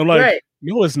 And I'm like,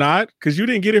 no, it's not, because you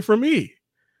didn't get it from me.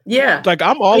 Yeah. Like,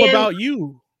 I'm all about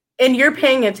you. And you're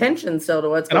paying attention still to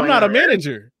what's going on. And I'm not a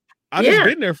manager. I've just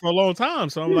been there for a long time.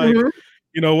 So I'm like,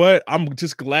 you know what? I'm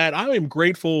just glad. I am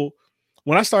grateful.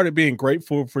 When I started being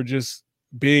grateful for just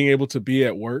being able to be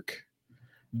at work,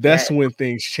 that's when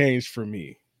things changed for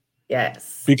me.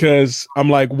 Yes. Because I'm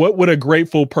like, what would a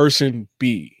grateful person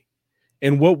be?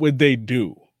 And what would they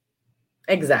do?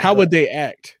 Exactly. How would they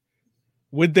act?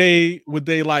 Would they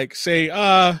like say,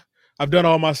 I've done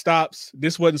all my stops.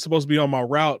 This wasn't supposed to be on my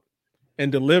route,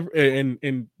 and deliver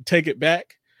and take it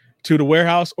back to the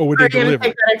warehouse? Or would they deliver?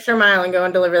 Take that extra mile and go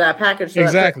and deliver that package. So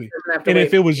exactly. And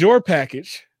if it was your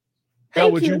package, how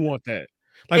would you want that?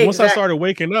 Like, once I started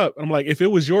waking up, I'm like, if it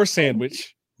was your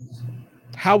sandwich,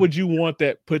 how would you want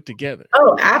that put together?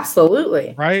 Oh,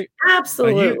 absolutely. Right?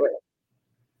 Absolutely.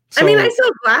 I mean, I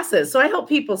sell glasses, so I help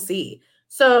people see.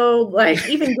 So, like,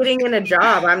 even getting in a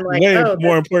job, I'm like,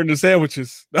 more important than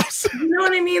sandwiches. You know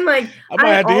what I mean? Like, I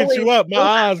might have to hit you up. My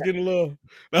eyes getting a little.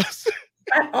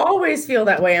 I always feel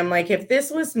that way. I'm like, if this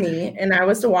was me and I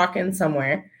was to walk in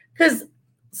somewhere, because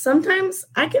sometimes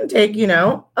I can take, you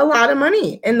know, a lot of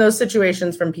money in those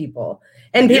situations from people.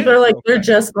 And people are like, they're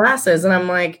just glasses. And I'm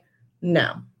like,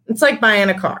 no, it's like buying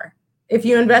a car. If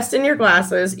you invest in your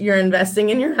glasses, you're investing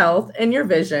in your health and your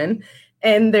vision.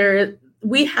 And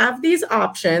we have these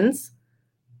options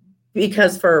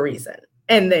because for a reason.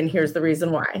 And then here's the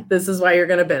reason why. This is why you're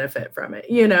going to benefit from it.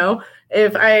 You know,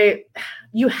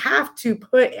 you have to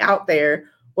put out there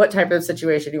what type of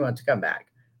situation you want to come back,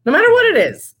 no matter what it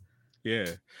is. Yeah.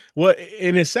 Well,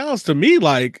 and it sounds to me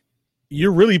like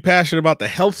you're really passionate about the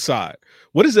health side.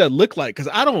 What does that look like?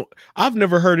 Because I've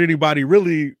never heard anybody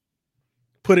really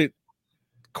put it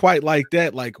quite like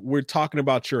that. Like, we're talking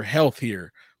about your health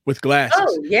here with glasses.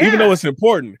 Oh, yeah. Even though it's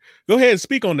important. Go ahead and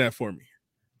speak on that for me.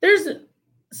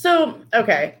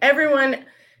 Everyone,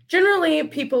 Generally,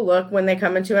 people look when they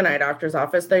come into an eye doctor's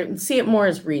office, they see it more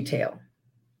as retail.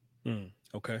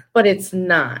 Okay. But it's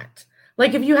not.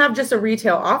 Like if you have just a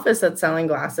retail office that's selling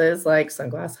glasses, like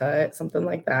Sunglass Hut, something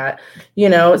like that,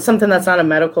 something that's not a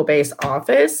medical-based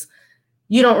office,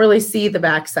 you don't really see the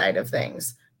backside of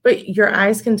things. But your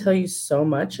eyes can tell you so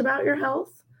much about your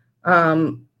health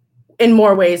in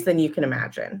more ways than you can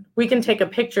imagine. We can take a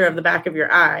picture of the back of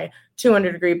your eye,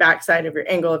 200-degree backside of your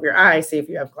angle of your eye, see if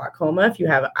you have glaucoma, if you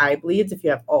have eye bleeds, if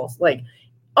you have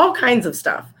all kinds of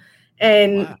stuff.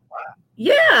 And wow.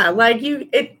 Yeah,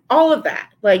 all of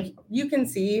that. Like you can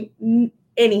see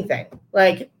anything.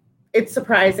 Like it's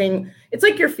surprising. It's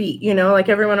like your feet, like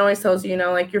everyone always tells you,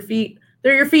 like your feet,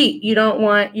 they're your feet. You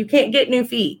can't get new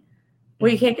feet.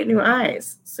 Well, you can't get new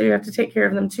eyes. So you have to take care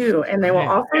of them too. And they will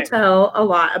also tell a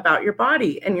lot about your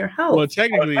body and your health. Well,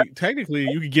 technically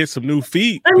you can get some new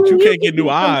feet, but you can't get new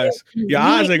eyes. Your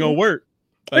eyes ain't gonna work.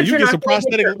 You get some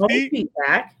prosthetic feet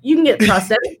back. You can get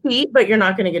prosthetic feet, but you're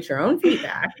not going to get your own feet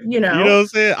back. You know what I'm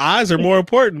saying? Eyes are more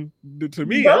important to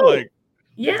me. Both.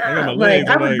 I'm like,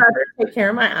 I would rather take care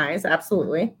of my eyes.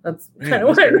 Absolutely, that's kind of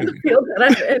what I feel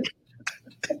that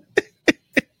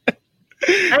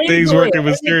I'm in. Things work in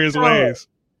mysterious ways.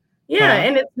 Yeah,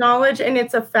 and it's knowledge, and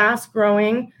it's a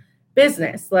fast-growing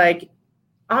business. Like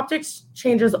optics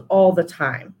changes all the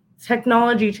time.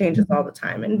 Technology changes all the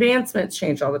time. Advancements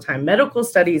change all the time. Medical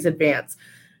studies advance.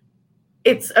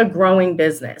 It's a growing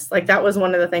business. Like that was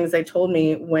one of the things they told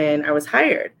me when I was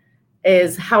hired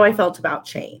is how I felt about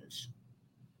change.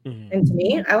 Mm-hmm. And to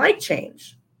me, I like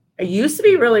change. I used to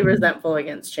be really resentful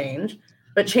against change,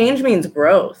 but change means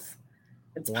growth.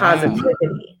 It's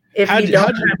positivity.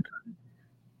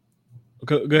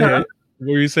 Go ahead. What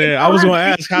were you saying? I was going to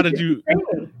ask,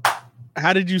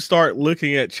 how did you start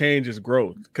looking at change as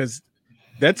growth? Because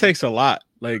that takes a lot.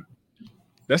 Like,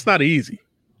 that's not easy.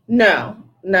 No,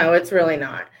 it's really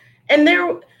not. And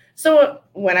so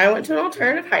when I went to an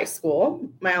alternative high school,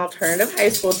 my alternative high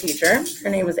school teacher, her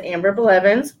name was Amber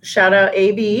Blevins. Shout out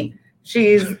AB.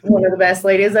 She's one of the best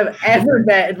ladies I've ever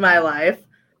met in my life.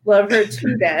 Love her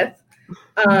to death.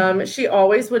 She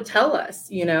always would tell us,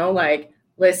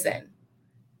 listen,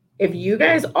 if you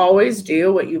guys always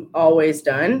do what you've always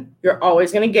done, you're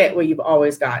always going to get what you've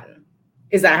always gotten.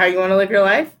 Is that how you want to live your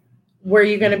life? Where are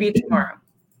you going to be tomorrow?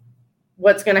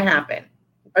 What's going to happen?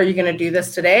 Are you going to do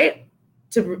this today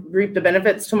to reap the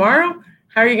benefits tomorrow?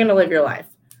 How are you going to live your life?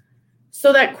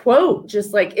 So that quote,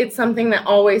 just it's something that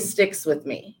always sticks with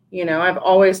me. I've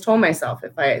always told myself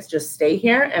if I just stay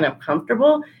here and I'm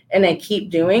comfortable and I keep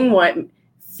doing what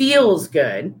feels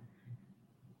good,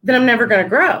 then I'm never going to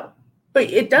grow. But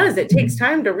it does. It takes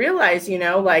time to realize,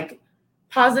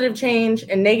 positive change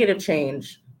and negative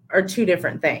change are two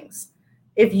different things.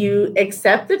 If you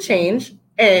accept the change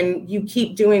and you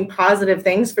keep doing positive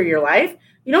things for your life,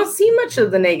 you don't see much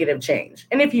of the negative change.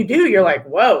 And if you do, you're like,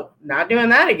 whoa, not doing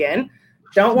that again.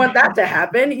 Don't want that to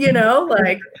happen.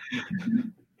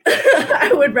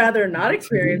 I would rather not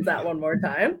experience that one more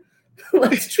time.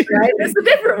 Let's try this a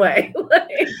different way.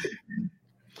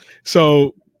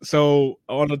 So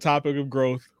on the topic of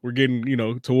growth, we're getting,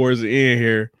 towards the end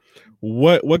here.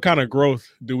 What kind of growth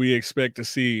do we expect to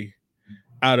see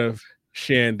out of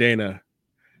Shandana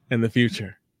in the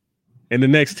future? In the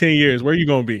next 10 years, where are you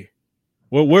going to be?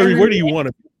 Where do you want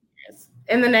to be?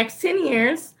 In the next 10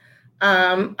 years,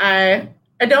 I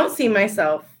don't see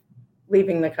myself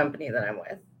leaving the company that I'm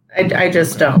with. I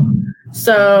just don't.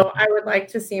 So I would like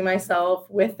to see myself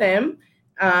with them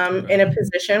in a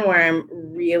position where I'm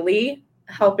really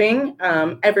helping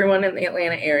everyone in the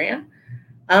Atlanta area.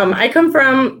 I come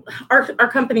from, our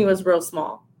company was real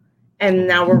small, and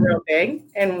now we're real big,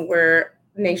 and we're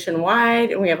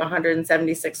nationwide, and we have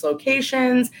 176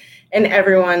 locations, and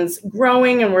everyone's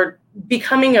growing, and we're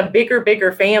becoming a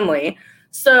bigger family.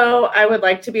 So I would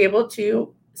like to be able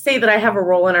to say that I have a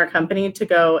role in our company to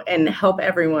go and help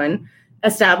everyone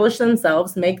establish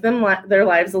themselves, make their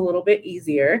lives a little bit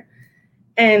easier,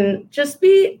 and just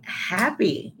be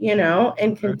happy,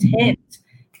 and content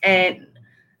and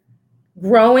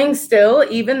growing still,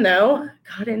 even though,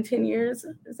 God, in 10 years,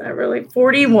 is that really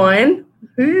 41?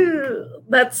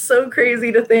 That's so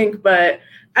crazy to think, but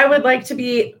I would like to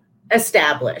be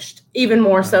established even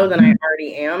more so than I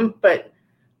already am, but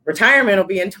retirement will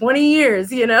be in 20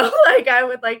 years, I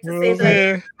would like to say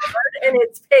that and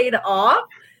it's paid off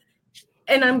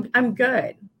and I'm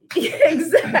good.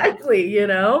 Exactly,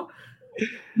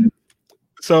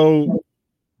 So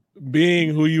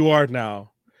being who you are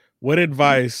now, what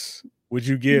advice would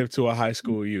you give to a high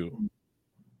school you?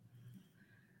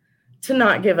 To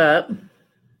not give up.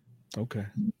 Okay.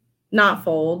 Not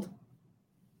fold.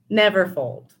 Never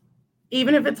fold.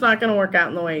 even if it's not going to work out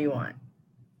in the way you want.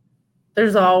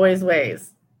 There's always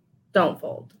ways. Don't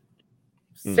fold.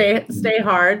 Stay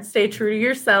hard, stay true to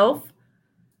yourself,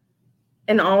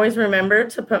 and always remember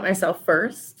to put myself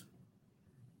first.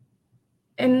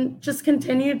 And just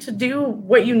continue to do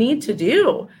what you need to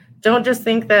do. Don't just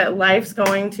think that life's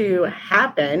going to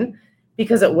happen,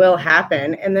 because it will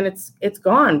happen. And then it's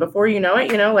gone before you know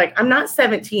it. Like, I'm not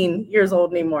 17 years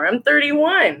old anymore. I'm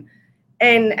 31.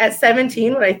 And at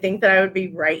 17, would I think that I would be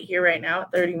right here right now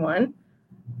at 31?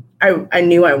 I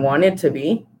knew I wanted to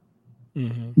be.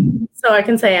 Mm-hmm. So I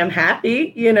can say I'm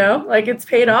happy, like it's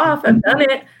paid off. I've done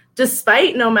it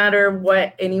despite no matter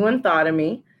what anyone thought of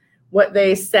me, what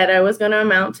they said I was going to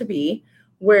amount to be,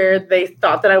 where they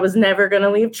thought that I was never going to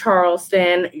leave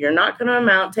Charleston. You're not going to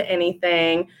amount to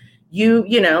anything.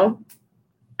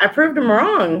 I proved them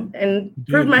wrong and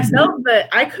proved myself that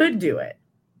I could do it.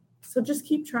 So just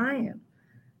keep trying.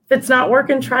 If it's not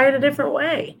working, try it a different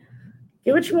way.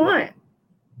 Get what you want.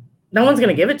 No one's going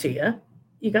to give it to you.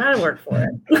 You got to work for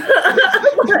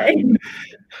it.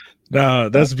 No,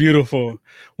 that's beautiful.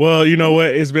 Well, you know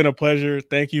what? It's been a pleasure.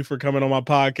 Thank you for coming on my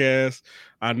podcast.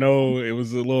 I know it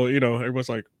was a little, everyone's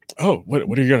like, oh, what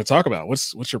are you going to talk about?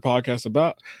 What's your podcast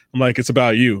about? I'm like, it's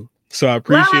about you. So I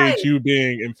appreciate you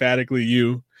being emphatically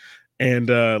you. And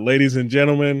ladies and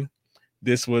gentlemen,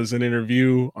 this was an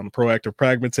interview on Proactive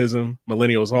Pragmatism,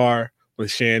 Millennials Are, with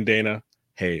Shan Dana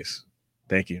Hayes.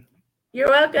 Thank you. You're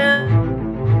welcome.